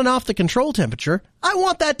 Turning on and off the control temperature, I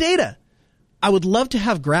want that data. I would love to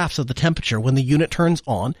have graphs of the temperature when the unit turns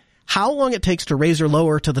on, how long it takes to raise or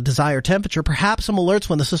lower to the desired temperature, perhaps some alerts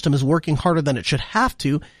when the system is working harder than it should have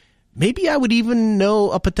to. Maybe I would even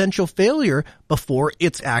know a potential failure before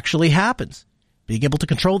it actually happens. Being able to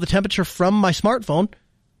control the temperature from my smartphone,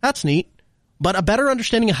 that's neat. But a better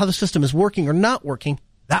understanding of how the system is working or not working,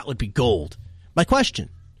 that would be gold. My question,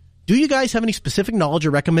 do you guys have any specific knowledge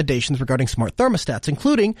or recommendations regarding smart thermostats,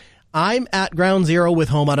 including I'm at ground zero with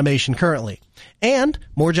home automation currently? And,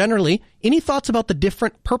 more generally, any thoughts about the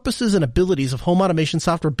different purposes and abilities of home automation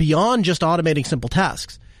software beyond just automating simple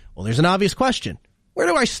tasks? Well, there's an obvious question. Where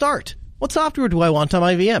do I start? What software do I want on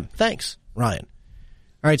my VM? Thanks, Ryan.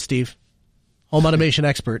 All right, Steve, home automation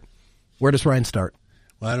expert. Where does Ryan start?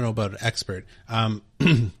 Well, I don't know about expert.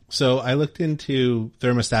 So I looked into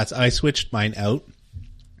thermostats. I switched mine out.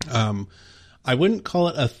 I wouldn't call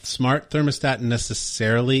it a smart thermostat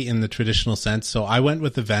necessarily in the traditional sense. So I went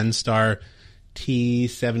with the Venstar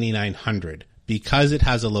T7900 because it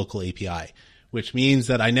has a local API, which means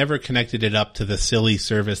that I never connected it up to the silly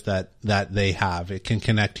service that they have. It can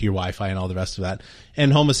connect to your Wi-Fi and all the rest of that.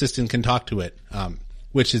 And Home Assistant can talk to it,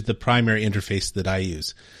 which is the primary interface that I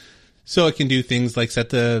use. So it can do things like set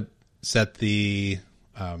the set the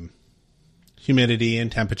humidity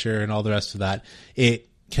and temperature and all the rest of that. It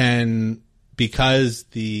can, because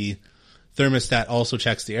the thermostat also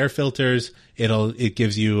checks the air filters, it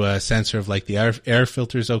gives you a sensor of like the air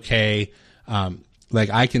filter's okay. Like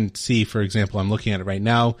I can see, for example, I'm looking at it right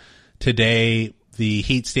now. Today, the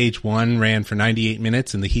heat stage 1 ran for 98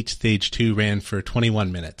 minutes and the heat stage 2 ran for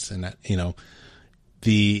 21 minutes. And that, you know,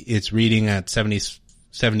 it's reading at 70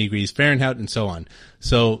 degrees Fahrenheit and so on.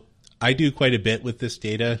 So I do quite a bit with this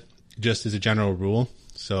data just as a general rule.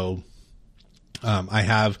 So,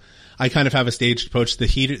 I kind of have a staged approach. The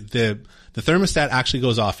thermostat actually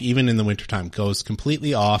goes off even in the wintertime, goes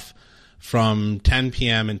completely off from 10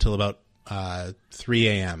 p.m. until about 3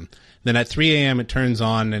 a.m. Then at 3 a.m. it turns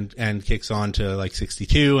on and kicks on to like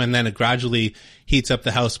 62, and then it gradually heats up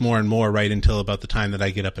the house more and more right until about the time that I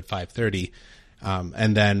get up at 5:30.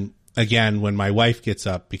 And then again when my wife gets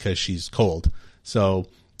up because she's cold. So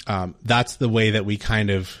that's the way that we kind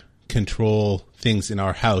of control things in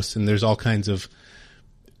our house. And there's all kinds of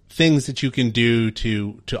things that you can do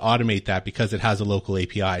to automate that because it has a local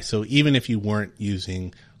API. So even if you weren't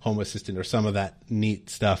using Home Assistant or some of that neat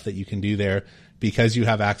stuff that you can do there, because you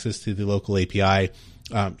have access to the local API,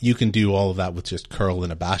 you can do all of that with just curl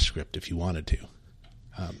in a bash script if you wanted to.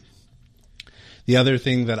 The other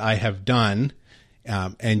thing that I have done,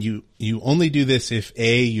 and you only do this if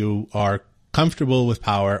A, you are comfortable with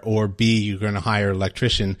power, or B, you're going to hire an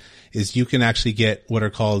electrician, is you can actually get what are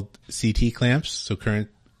called CT clamps, so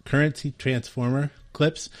currency transformer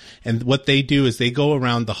clips. And what they do is they go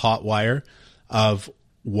around the hot wire of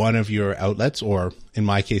one of your outlets, or in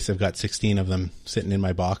my case, I've got 16 of them sitting in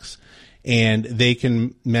my box, and they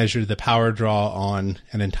can measure the power draw on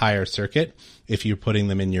an entire circuit if you're putting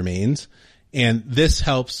them in your mains. And this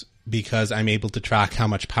helps because I'm able to track how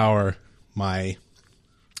much power my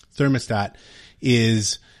thermostat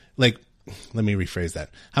is, like, let me rephrase that.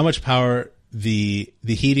 How much power the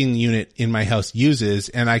heating unit in my house uses,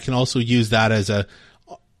 and I can also use that as a,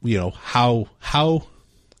 you know, how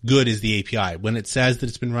good is the API. When it says that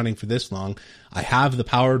it's been running for this long, I have the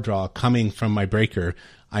power draw coming from my breaker.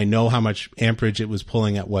 I know how much amperage it was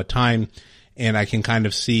pulling at what time, and I can kind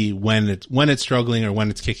of see when it's struggling or when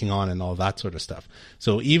it's kicking on and all that sort of stuff.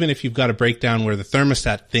 So even if you've got a breakdown where the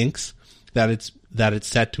thermostat thinks that it's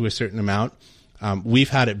set to a certain amount, we've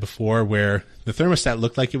had it before where the thermostat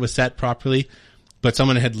looked like it was set properly, but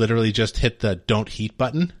someone had literally just hit the don't heat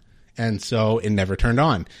button, and so it never turned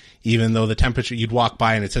on. Even though the temperature, you'd walk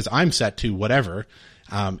by and it says I'm set to whatever,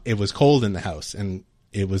 it was cold in the house, and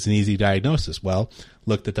it was an easy diagnosis. Well,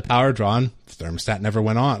 looked at the power draw, and the thermostat never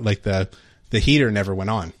went on, like the heater never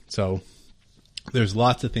went on. So there's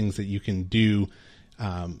lots of things that you can do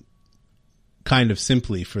kind of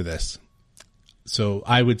simply for this. So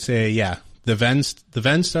I would say, yeah, the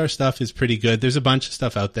Venstar stuff is pretty good. There's a bunch of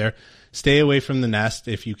stuff out there. Stay away from the Nest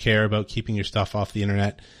if you care about keeping your stuff off the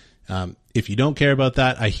internet. If you don't care about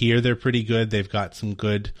that, I hear they're pretty good. They've got some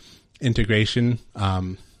good integration.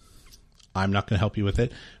 I'm not going to help you with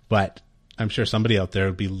it, but I'm sure somebody out there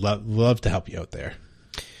would be love to help you out there.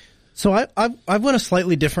 So I went a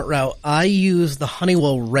slightly different route. I use the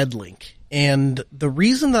Honeywell RedLink. And the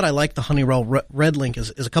reason that I like the Honeywell RedLink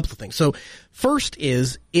is a couple of things. So first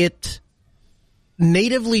is it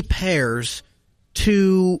natively pairs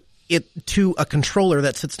to a controller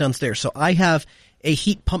that sits downstairs. So I have a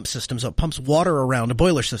heat pump system, so it pumps water around a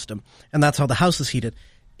boiler system, and that's how the house is heated.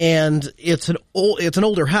 And it's an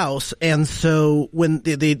older house, and so when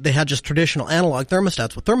they had just traditional analog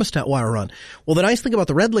thermostats with thermostat wire on. Well, the nice thing about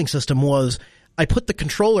the RedLink system was I put the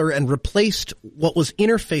controller and replaced what was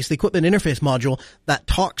the equipment interface module that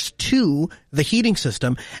talks to the heating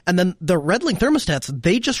system. And then the RedLink thermostats,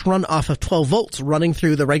 they just run off of 12 volts running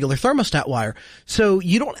through the regular thermostat wire. So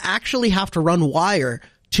you don't actually have to run wire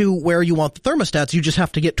to where you want the thermostats. You just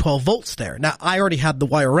have to get 12 volts there. Now, I already had the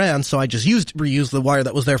wire ran, so I just reused the wire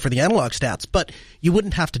that was there for the analog stats, but you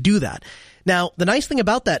wouldn't have to do that. Now, the nice thing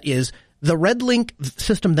about that is the RedLink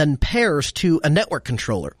system then pairs to a network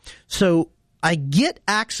controller. So I get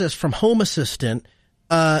access from Home Assistant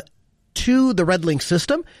to the RedLink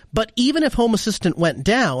system, but even if Home Assistant went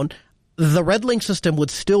down, the RedLink system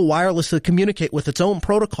would still wirelessly communicate with its own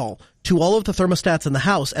protocol to all of the thermostats in the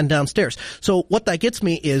house and downstairs. So what that gets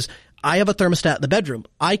me is I have a thermostat in the bedroom.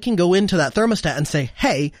 I can go into that thermostat and say,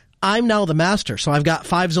 hey, I'm now the master. So I've got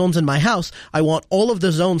 5 zones in my house. I want all of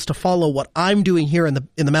the zones to follow what I'm doing here in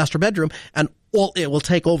the master bedroom, and it will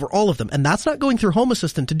take over all of them. And that's not going through Home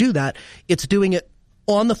Assistant to do that. It's doing it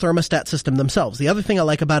on the thermostat system themselves. The other thing I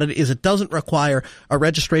like about it is it doesn't require a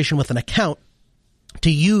registration with an account to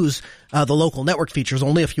use the local network features,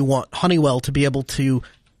 only if you want Honeywell to be able to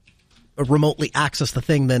remotely access the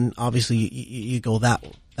thing, then obviously you go that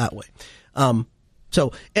way.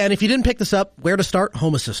 So, and if you didn't pick this up, where to start?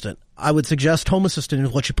 Home Assistant. I would suggest Home Assistant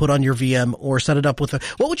is what you put on your VM or set it up with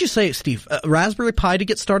what would you say, Steve? Raspberry Pi to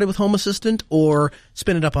get started with Home Assistant or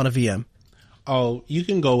spin it up on a VM? Oh, you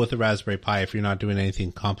can go with a Raspberry Pi if you're not doing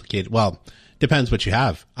anything complicated. Well, depends what you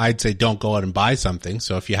have. I'd say don't go out and buy something.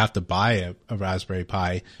 So if you have to buy a Raspberry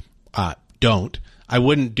Pi, don't. I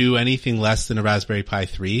wouldn't do anything less than a Raspberry Pi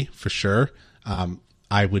 3 for sure.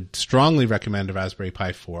 I would strongly recommend a Raspberry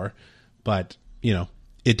Pi 4, but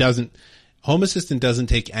Home Assistant doesn't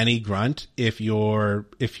take any grunt if you're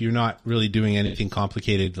not really doing anything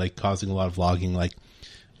complicated, like causing a lot of logging,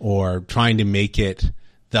 or trying to make it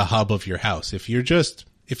the hub of your house. If you're just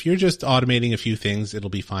automating a few things, it'll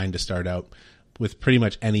be fine to start out with pretty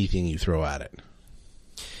much anything you throw at it.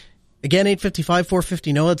 Again,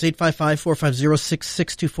 855-450-NOAH. It's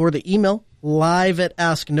 855-450-6624. The email,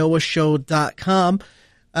 live@asknoahshow.com.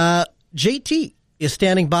 JT is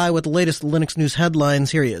standing by with the latest Linux news headlines.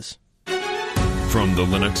 Here he is. From the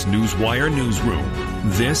Linux Newswire newsroom,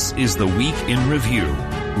 this is the Week in Review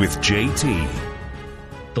with JT.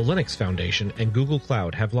 The Linux Foundation and Google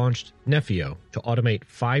Cloud have launched Nefio to automate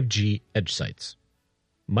 5G edge sites.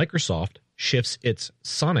 Microsoft shifts its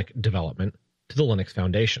SONiC development to the Linux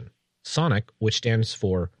Foundation. SONiC, which stands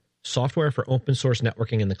for Software for Open Source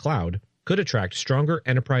Networking in the Cloud, could attract stronger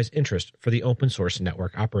enterprise interest for the open source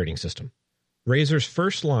network operating system. Razer's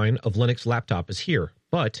first line of Linux laptop is here,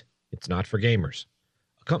 but it's not for gamers.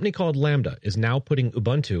 A company called Lambda is now putting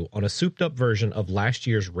Ubuntu on a souped-up version of last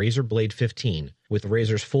year's Razer Blade 15 with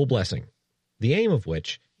Razer's full blessing, the aim of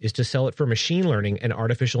which is to sell it for machine learning and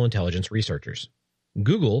artificial intelligence researchers.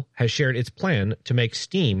 Google has shared its plan to make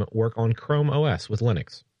Steam work on Chrome OS with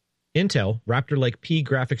Linux. Intel Raptor Lake P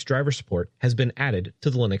graphics driver support has been added to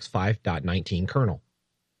the Linux 5.19 kernel.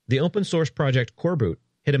 The open source project Coreboot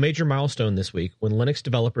hit a major milestone this week when Linux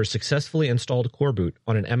developers successfully installed Coreboot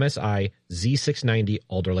on an MSI Z690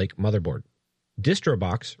 Alder Lake motherboard.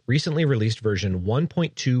 DistroBox recently released version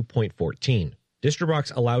 1.2.14.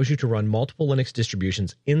 DistroBox allows you to run multiple Linux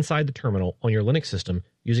distributions inside the terminal on your Linux system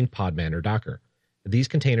using Podman or Docker. These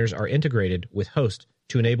containers are integrated with host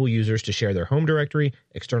to enable users to share their home directory,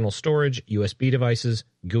 external storage, USB devices,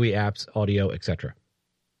 GUI apps, audio, etc.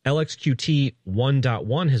 LXQT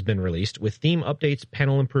 1.1 has been released with theme updates,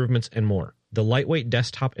 panel improvements, and more. The lightweight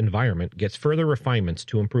desktop environment gets further refinements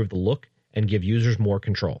to improve the look and give users more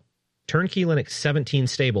control. Turnkey Linux 17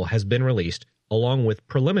 Stable has been released, along with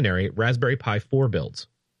preliminary Raspberry Pi 4 builds.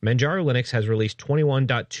 Manjaro Linux has released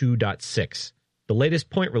 21.2.6, the latest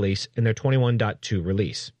point release in their 21.2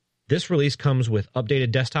 release. This release comes with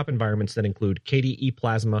updated desktop environments that include KDE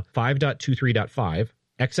Plasma 5.23.5,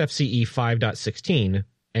 XFCE 5.16,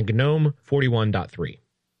 and GNOME 41.3.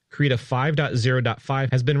 Krita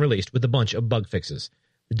 5.0.5 has been released with a bunch of bug fixes.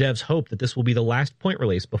 The devs hope that this will be the last point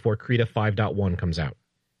release before Krita 5.1 comes out.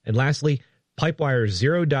 And lastly, Pipewire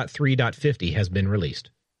 0.3.50 has been released.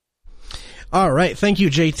 All right. Thank you,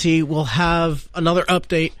 JT. We'll have another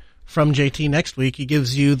update from JT next week. He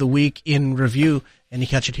gives you the week in review, and you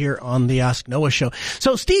catch it here on the Ask Noah show.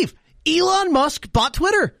 So, Steve, Elon Musk bought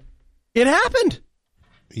Twitter. It happened.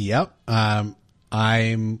 Yep.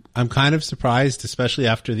 I'm kind of surprised, especially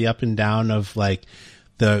after the up and down of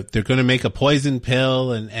they're going to make a poison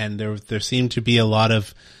pill, and there seemed to be a lot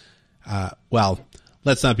of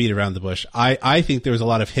let's not beat around the bush. I think there was a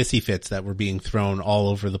lot of hissy fits that were being thrown all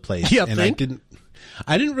over the place, and I didn't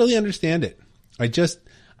really understand it. I just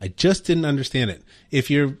didn't understand it. If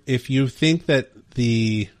you think that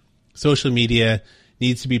the social media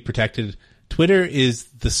needs to be protected, Twitter is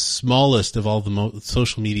the smallest of all the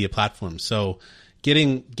social media platforms. So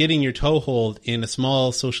getting your toehold in a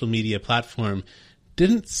small social media platform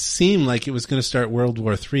didn't seem like it was going to start World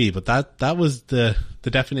War III, but that was the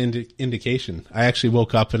definite indication. I actually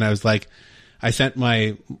woke up and I was like, I sent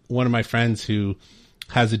one of my friends who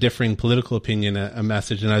has a differing political opinion a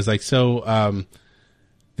message, and I was like, so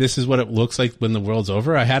this is what it looks like when the world's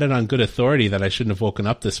over. I had it on good authority that I shouldn't have woken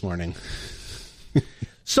up this morning.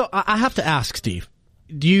 So I have to ask, Steve,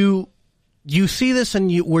 do you see this and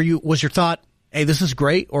was your thought, hey, this is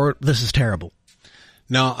great, or this is terrible?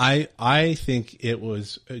 No, I think it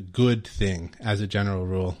was a good thing as a general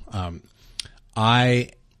rule. I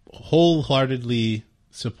wholeheartedly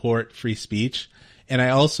support free speech, and I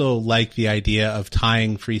also like the idea of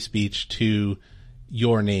tying free speech to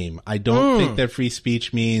your name. I don't think that free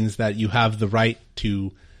speech means that you have the right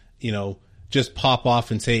to, just pop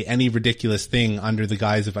off and say any ridiculous thing under the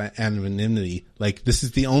guise of anonymity. Like, this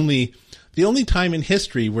is the only time in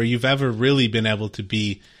history where you've ever really been able to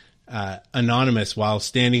be anonymous while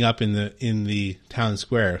standing up in the town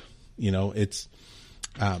square. You know, it's,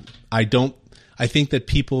 I think that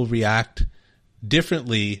people react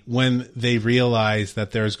differently when they realize that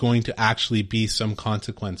there's going to actually be some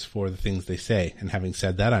consequence for the things they say. And having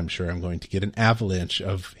said that, I'm sure I'm going to get an avalanche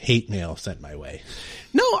of hate mail sent my way.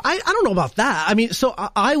 No, I don't know about that. I mean, so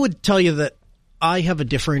I would tell you that I have a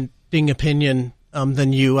differing opinion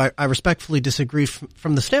than you. I respectfully disagree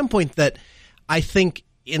from the standpoint that I think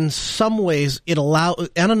in some ways it allows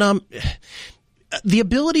the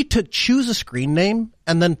ability to choose a screen name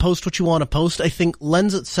and then post what you want to post, I think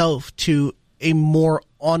lends itself to a more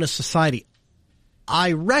honest society.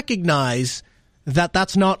 I recognize that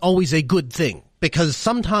that's not always a good thing, because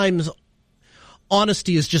sometimes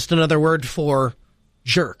honesty is just another word for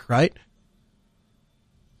jerk, right?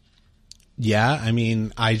 Yeah, I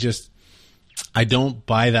mean, I don't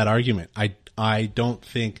buy that argument. I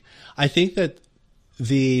think that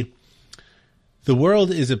the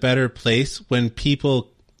world is a better place when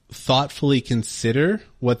people thoughtfully consider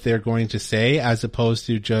what they're going to say, as opposed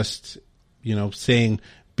to just, you know,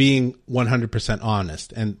 being 100%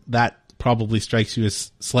 honest. And that probably strikes you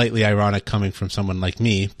as slightly ironic coming from someone like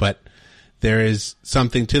me, but there is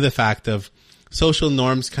something to the fact of social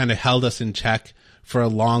norms kind of held us in check for a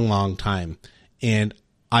long, long time. And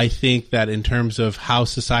I think that in terms of how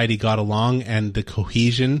society got along and the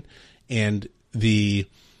cohesion and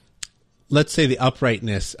let's say the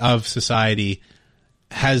uprightness of society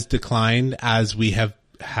has declined as we have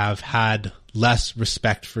had less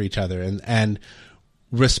respect for each other. And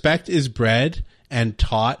respect is bred and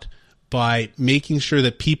taught by making sure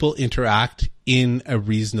that people interact in a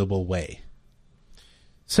reasonable way.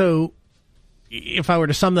 So if I were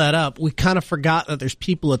to sum that up, we kind of forgot that there's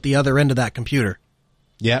people at the other end of that computer.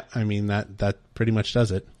 Yeah, I mean, that pretty much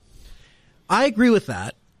does it. I agree with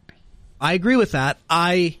that.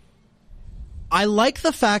 I like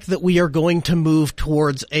the fact that we are going to move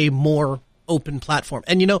towards a more open platform.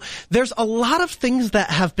 And, you know, there's a lot of things that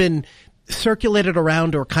have been circulated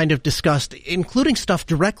around or kind of discussed, including stuff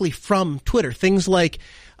directly from Twitter. Things like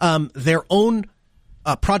their own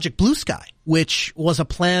Project Blue Sky, which was a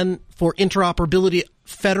plan for interoperability,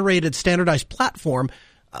 federated, standardized platform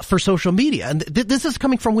for social media. And this is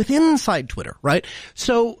coming from within inside Twitter, right?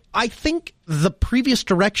 So I think the previous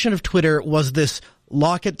direction of Twitter was this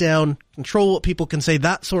lock it down, control what people can say,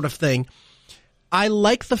 that sort of thing. I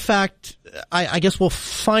like the fact, I guess we'll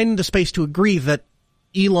find the space to agree that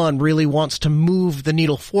Elon really wants to move the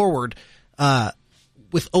needle forward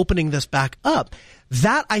with opening this back up.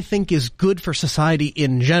 That, I think, is good for society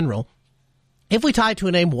in general. If we tie it to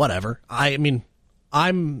a name, whatever. I mean,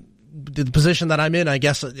 I'm the position that I'm in, I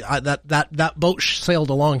guess that boat sailed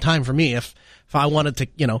a long time for me. If I wanted to,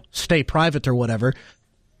 you know, stay private or whatever,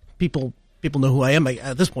 people know who I am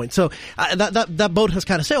at this point. So that boat has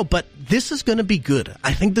kind of sailed, but this is going to be good.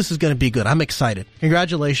 I think this is going to be good. I'm excited.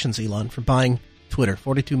 Congratulations, Elon, for buying Twitter.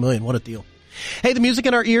 $42 million. What a deal. Hey, the music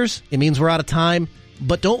in our ears, it means we're out of time.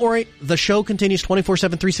 But don't worry, the show continues 24/7,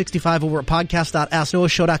 365 over at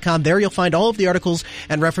podcast.asknoahshow.com. There you'll find all of the articles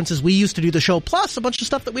and references we used to do the show, plus a bunch of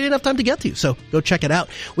stuff that we didn't have time to get to. So go check it out.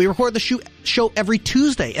 We record the show every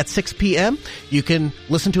Tuesday at 6 p.m. You can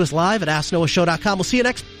listen to us live at asknoahshow.com.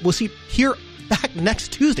 We'll see you here back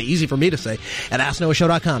next Tuesday. Easy for me to say, at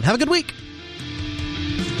asknoahshow.com. Have a good week.